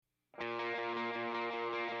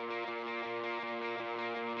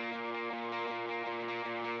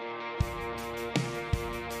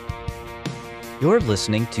You're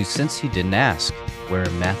listening to Since You Didn't Ask, where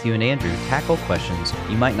Matthew and Andrew tackle questions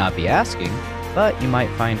you might not be asking, but you might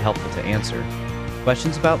find helpful to answer.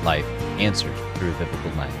 Questions about life answered through a biblical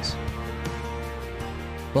lens.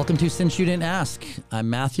 Welcome to Since You Didn't Ask. I'm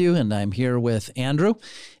Matthew, and I'm here with Andrew.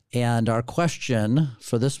 And our question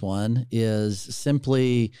for this one is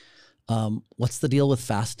simply, what's the deal with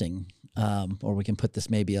fasting? Or we can put this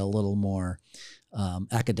maybe a little more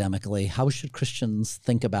academically. How should Christians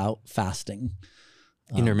think about fasting?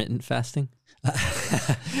 Intermittent fasting?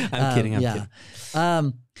 I'm kidding. I'm kidding.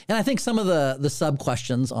 And I think some of the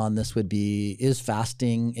sub-questions on this would be, is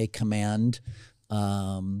fasting a command?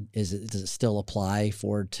 Does it still apply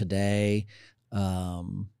for today?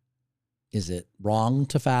 Is it wrong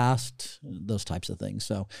to fast? Those types of things.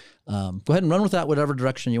 So go ahead and run with that whatever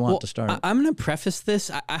direction you want to start. I'm going to preface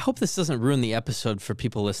this. I hope this doesn't ruin the episode for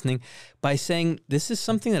people listening by saying this is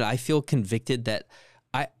something that I feel convicted that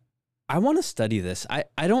I want to study this.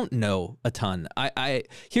 I don't know a ton.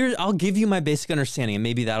 I'll give you my basic understanding, and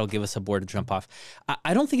maybe that'll give us a board to jump off.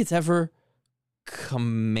 I don't think it's ever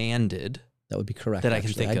commanded. That would be correct. That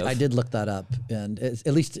actually. I can think of. I did look that up, and it's,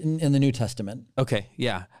 at least in the New Testament. Okay,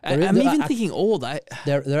 yeah. I'm even thinking old.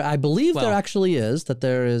 I believe there actually is, that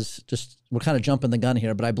there is, just, we're kind of jumping the gun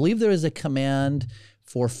here, but I believe there is a command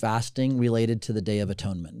for fasting related to the Day of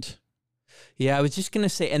Atonement. Yeah, I was just going to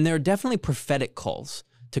say, and there are definitely prophetic calls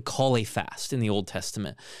to call a fast in the Old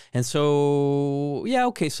Testament. And so, yeah,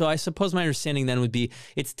 okay, so I suppose my understanding then would be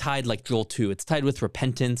it's tied like Joel 2. It's tied with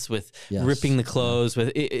repentance, with ripping the clothes.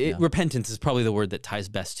 Repentance is probably the word that ties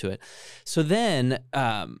best to it. So then,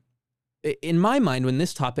 in my mind, when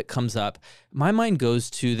this topic comes up, my mind goes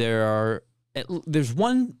to there's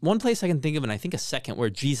one place I can think of, and I think a second, where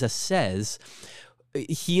Jesus says,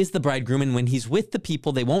 he is the bridegroom, and when he's with the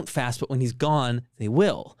people, they won't fast, but when he's gone, they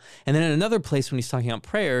will. And then in another place, when he's talking about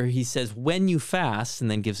prayer, he says, when you fast, and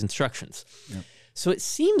then gives instructions. Yep. So it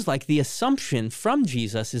seems like the assumption from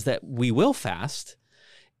Jesus is that we will fast,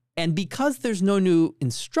 and because there's no new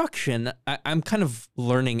instruction, I'm kind of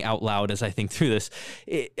learning out loud as I think through this,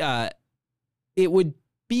 it would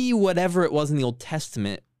be whatever it was in the Old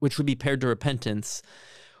Testament, which would be paired to repentance,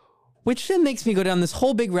 which then makes me go down this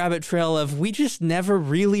whole big rabbit trail of we just never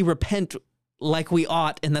really repent like we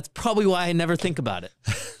ought, and that's probably why I never think about it.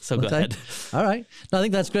 So go ahead. All right. No, I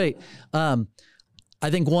think that's great. I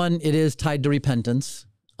think one, it is tied to repentance,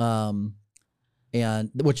 and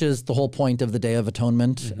which is the whole point of the Day of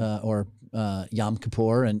Atonement, or Yom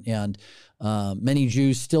Kippur, and many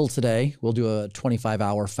Jews still today will do a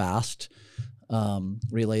 25-hour fast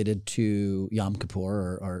related to Yom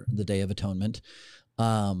Kippur or the Day of Atonement.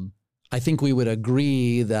 I think we would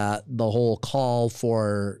agree that the whole call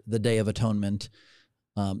for the Day of Atonement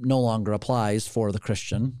no longer applies for the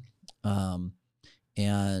Christian. And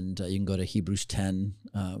you can go to Hebrews 10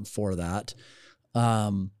 for that.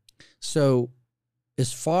 So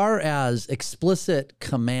as far as explicit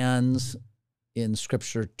commands in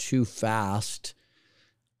Scripture to fast,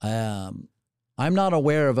 I'm not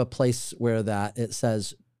aware of a place where that it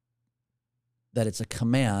says that it's a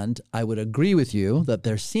command. I would agree with you that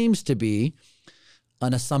there seems to be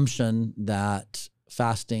an assumption that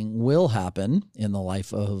fasting will happen in the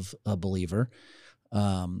life of a believer,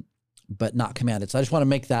 but not commanded. So I just want to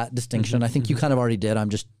make that distinction. I think you kind of already did. I'm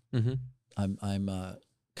just, I'm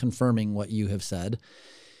confirming what you have said.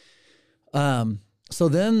 So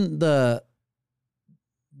then the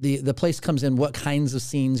place comes in, what kinds of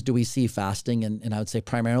scenes do we see fasting? And I would say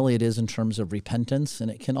primarily it is in terms of repentance. And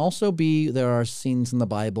it can also be, there are scenes in the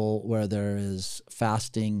Bible where there is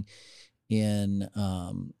fasting in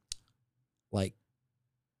like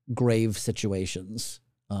grave situations,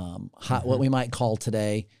 what we might call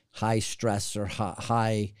today high stress or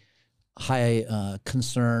high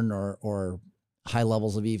concern or high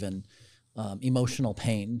levels of even emotional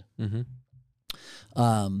pain.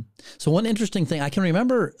 So one interesting thing, I can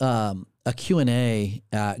remember a Q&A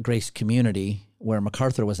at Grace Community where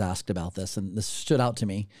MacArthur was asked about this, and this stood out to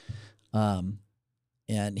me.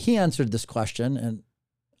 And he answered this question, and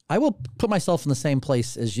I will put myself in the same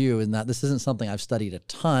place as you in that this isn't something I've studied a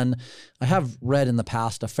ton. I have read in the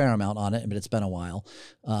past a fair amount on it, but it's been a while.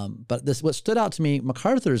 But what stood out to me,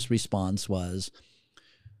 MacArthur's response was,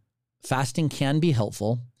 fasting can be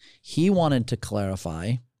helpful. He wanted to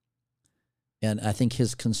clarify, and I think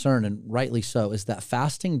his concern, and rightly so, is that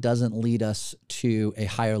fasting doesn't lead us to a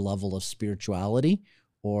higher level of spirituality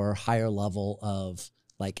or higher level of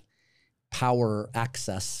like power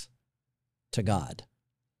access to God.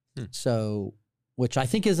 So, which I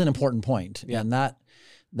think is an important point. Yeah. And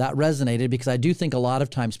that resonated because I do think a lot of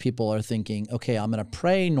times people are thinking, okay, I'm going to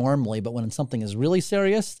pray normally, but when something is really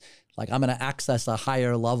serious, like I'm going to access a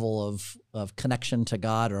higher level of connection to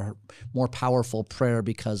God or more powerful prayer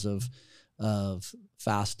because of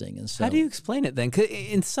fasting. And so, how do you explain it then? 'Cause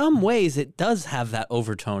in some ways, it does have that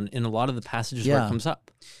overtone in a lot of the passages where it comes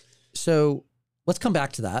up. So let's come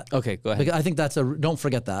back to that. Okay, go ahead. Because I think don't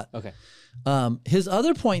forget that. Okay. His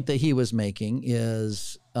other point that he was making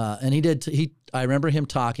is, and I remember him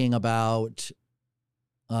talking about,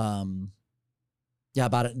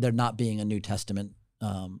 about it, there not being a New Testament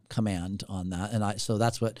command on that. And so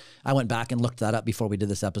that's what I went back and looked that up before we did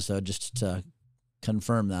this episode just to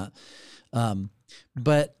confirm that.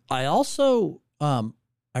 But I also, I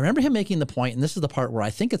remember him making the point, and this is the part where I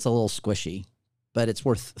think it's a little squishy, but it's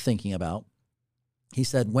worth thinking about. He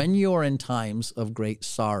said, when you're in times of great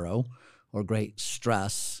sorrow or great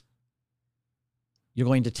stress, you're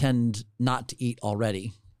going to tend not to eat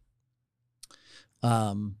already.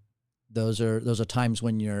 Those are times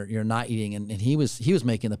when you're not eating, and he was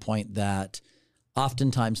making the point that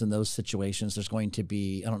oftentimes in those situations there's going to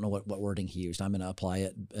be, I don't know what wording he used. I'm going to apply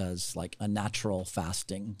it as like a natural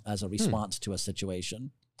fasting as a response to a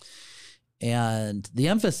situation, and the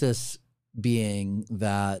emphasis being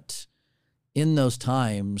that in those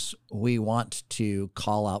times, we want to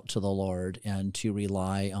call out to the Lord and to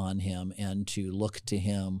rely on him and to look to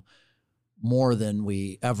him more than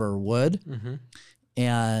we ever would. Mm-hmm.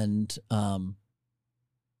 And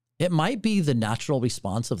it might be the natural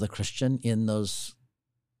response of the Christian in those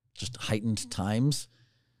just heightened times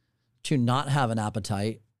to not have an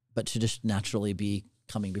appetite, but to just naturally be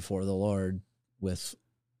coming before the Lord with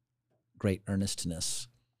great earnestness.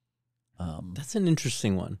 That's an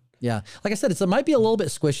interesting one. Yeah. Like I said, it might be a little bit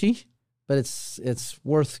squishy, but it's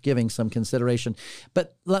worth giving some consideration.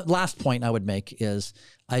 But last point I would make is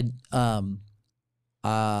and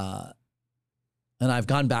I've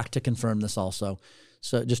gone back to confirm this also.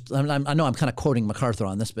 So just, I know I'm kind of quoting MacArthur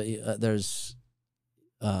on this, but it's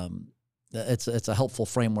a helpful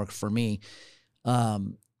framework for me.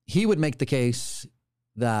 He would make the case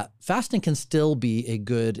that fasting can still be a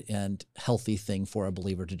good and healthy thing for a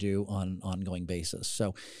believer to do on an ongoing basis.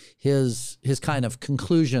 So his kind of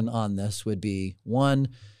conclusion on this would be, 1,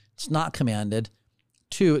 it's not commanded.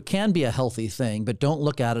 2, it can be a healthy thing, but don't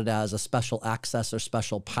look at it as a special access or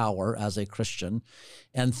special power as a Christian.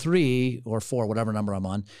 And 3 or 4, whatever number I'm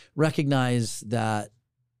on, recognize that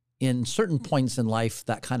in certain points in life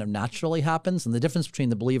that kind of naturally happens. And the difference between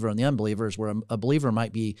the believer and the unbeliever is where a believer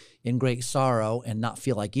might be in great sorrow and not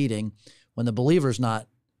feel like eating. When the believer's not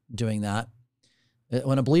doing that,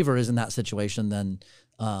 when a believer is in that situation, then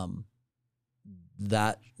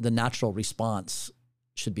that the natural response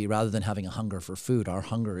should be, rather than having a hunger for food, our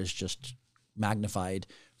hunger is just magnified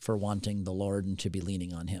for wanting the Lord and to be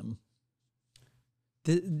leaning on him.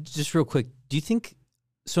 Just real quick, do you think,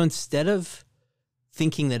 so instead of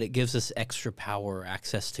thinking that it gives us extra power or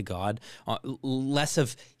access to God, less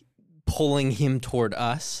of pulling him toward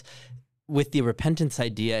us, with the repentance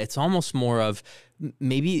idea, it's almost more of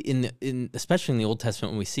maybe in especially in the Old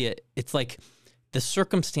Testament when we see it, it's like the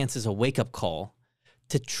circumstance is a wake-up call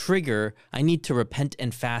to trigger, I need to repent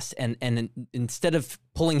and fast, and instead of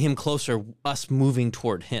pulling him closer, us moving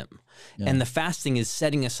toward him. Yeah. And the fasting is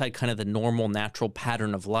setting aside kind of the normal, natural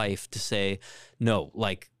pattern of life to say, no,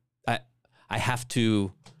 like, I have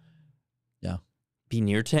to be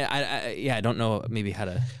near to I don't know maybe how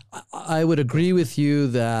to. I would agree with you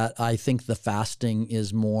that I think the fasting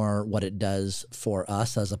is more what it does for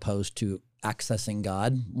us as opposed to accessing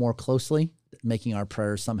God more closely, making our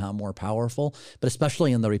prayers somehow more powerful, but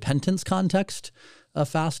especially in the repentance context of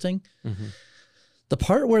fasting. Mm-hmm. The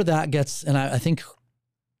part where that gets, and I think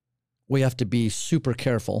we have to be super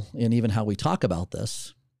careful in even how we talk about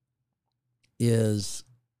this, is,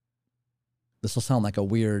 this will sound like a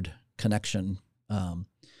weird connection,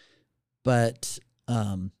 but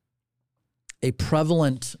a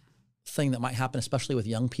prevalent thing that might happen, especially with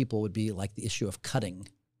young people, would be like the issue of cutting.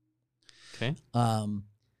 Okay.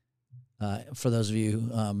 For those of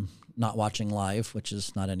you not watching live, which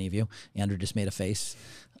is not any of you, Andrew just made a face.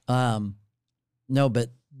 No,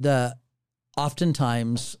 but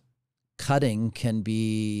oftentimes cutting can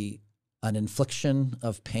be an infliction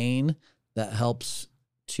of pain that helps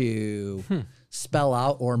to spell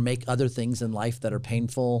out or make other things in life that are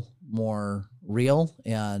painful more real,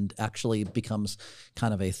 and actually becomes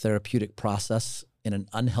kind of a therapeutic process it's an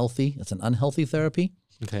unhealthy therapy.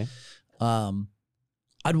 Okay.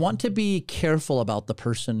 I'd want to be careful about the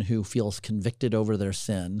person who feels convicted over their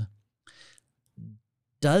sin,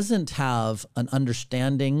 doesn't have an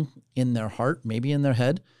understanding in their heart, maybe in their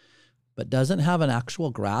head, but doesn't have an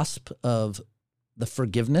actual grasp of the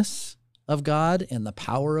forgiveness of God and the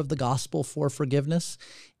power of the gospel for forgiveness,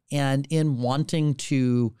 and in wanting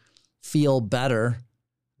to feel better,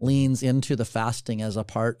 leans into the fasting as a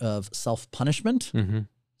part of self-punishment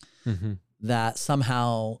that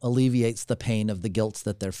somehow alleviates the pain of the guilt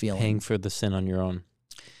that they're feeling. Paying for the sin on your own.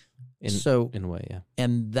 In a way, yeah.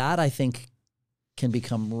 And that, I think, can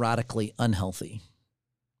become radically unhealthy,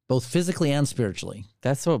 both physically and spiritually.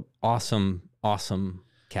 That's an awesome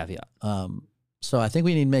caveat. So I think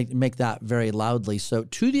we need to make that very loudly. So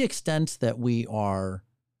to the extent that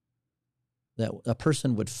that a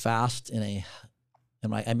person would fast I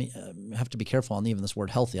have to be careful on even this word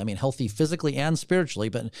healthy. I mean healthy physically and spiritually,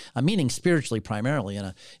 but I'm meaning spiritually primarily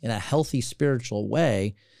in a healthy spiritual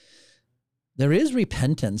way. There is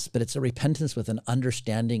repentance, but it's a repentance with an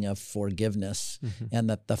understanding of forgiveness, and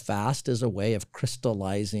that the fast is a way of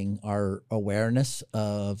crystallizing our awareness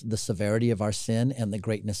of the severity of our sin and the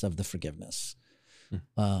greatness of the forgiveness,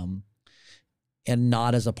 and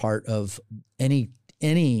not as a part of any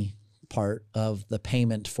part of the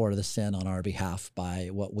payment for the sin on our behalf by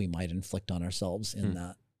what we might inflict on ourselves in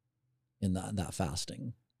that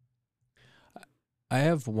fasting. I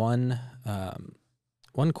have one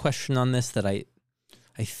question on this that I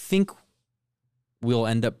think we'll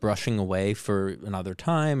end up brushing away for another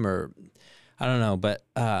time, or I don't know, but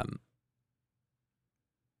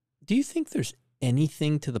do you think there's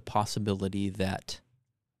anything to the possibility that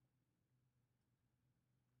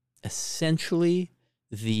essentially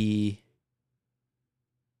the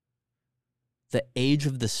age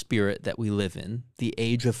of the Spirit that we live in, the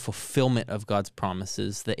age of fulfillment of God's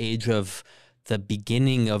promises, the age of the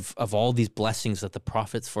beginning of all these blessings that the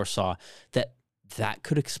prophets foresaw, that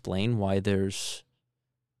could explain why there's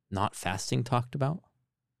not fasting talked about?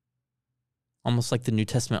 Almost like the New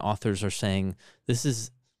Testament authors are saying, this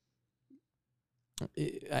is,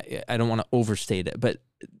 I don't want to overstate it, but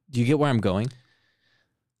do you get where I'm going?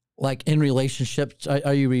 Like in relationship,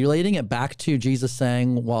 are you relating it back to Jesus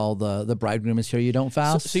saying, while the bridegroom is here, you don't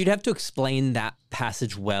fast? So you'd have to explain that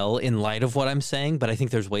passage well in light of what I'm saying, but I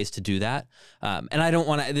think there's ways to do that. And I don't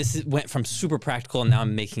want to, went from super practical and now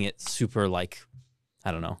I'm making it super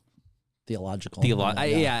I don't know. Theological.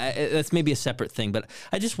 Yeah, that's maybe a separate thing, but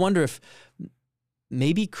I just wonder if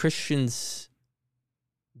maybe Christians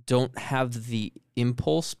don't have the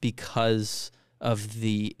impulse because of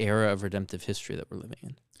the era of redemptive history that we're living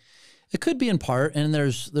in. It could be in part, and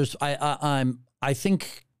I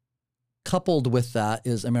think coupled with that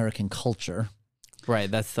is American culture.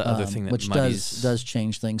 Right, that's the other thing that which muddies. does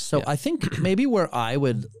change things. So yeah. I think maybe where I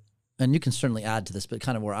would, and you can certainly add to this, but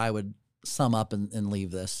kind of where I would sum up and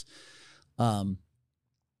leave this, don't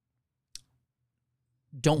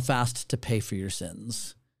fast to pay for your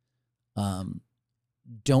sins.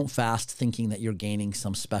 Don't fast thinking that you're gaining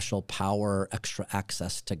some special power or extra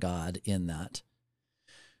access to God in that.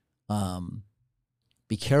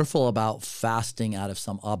 Be careful about fasting out of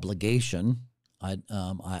some obligation. I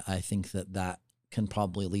think that can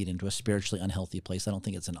probably lead into a spiritually unhealthy place. I don't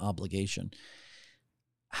think it's an obligation.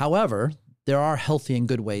 However, there are healthy and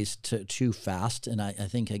good ways to fast. And I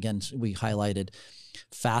think, again, we highlighted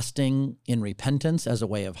fasting in repentance as a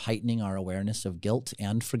way of heightening our awareness of guilt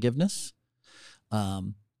and forgiveness.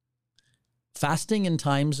 Fasting in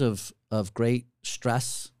times of great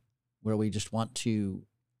stress where we just want to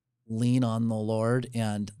lean on the Lord,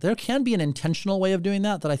 and there can be an intentional way of doing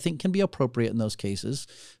that I think can be appropriate in those cases.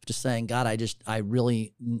 Just saying, God, I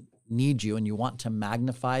really need you, and you want to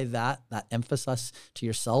magnify that emphasis to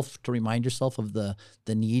yourself, to remind yourself of the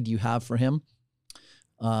need you have for him.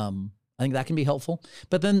 I think that can be helpful.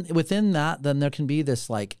 But then within that, then there can be this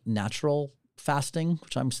natural fasting,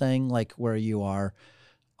 which I'm saying where you are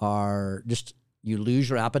just, you lose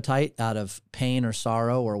your appetite out of pain or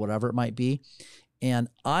sorrow or whatever it might be. And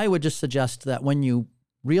I would just suggest that when you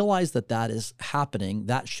realize that is happening,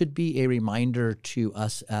 that should be a reminder to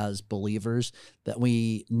us as believers that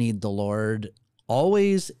we need the Lord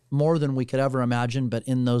always more than we could ever imagine, but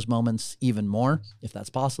in those moments even more, if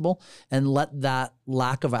that's possible. And let that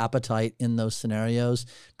lack of appetite in those scenarios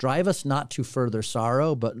drive us not to further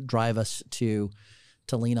sorrow, but drive us to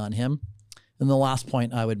lean on him. And the last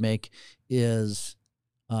point I would make is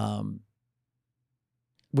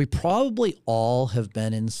we probably all have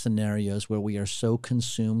been in scenarios where we are so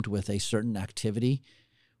consumed with a certain activity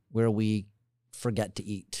where we forget to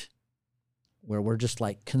eat, where we're just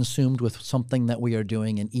consumed with something that we are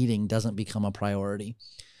doing, and eating doesn't become a priority.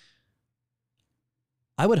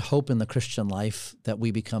 I would hope in the Christian life that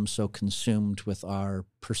we become so consumed with our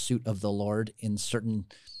pursuit of the Lord in certain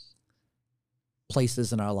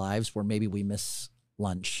places in our lives where maybe we miss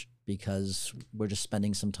lunch because we're just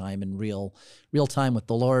spending some time in real time with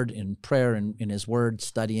the Lord in prayer and in His Word,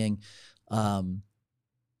 studying, and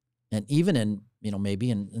even in maybe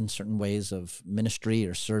in certain ways of ministry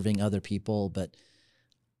or serving other people. But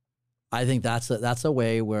I think that's a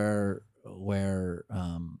way where we're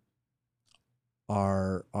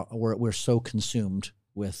so consumed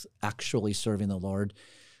with actually serving the Lord.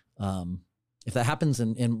 If that happens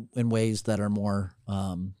in ways that are more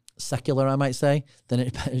secular, I might say, then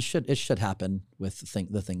it should happen with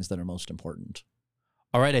the things that are most important.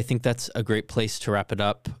 All right, I think that's a great place to wrap it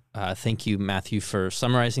up. Thank you, Matthew, for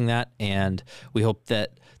summarizing that, and we hope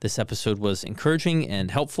that this episode was encouraging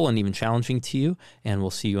and helpful and even challenging to you, and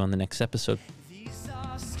we'll see you on the next episode.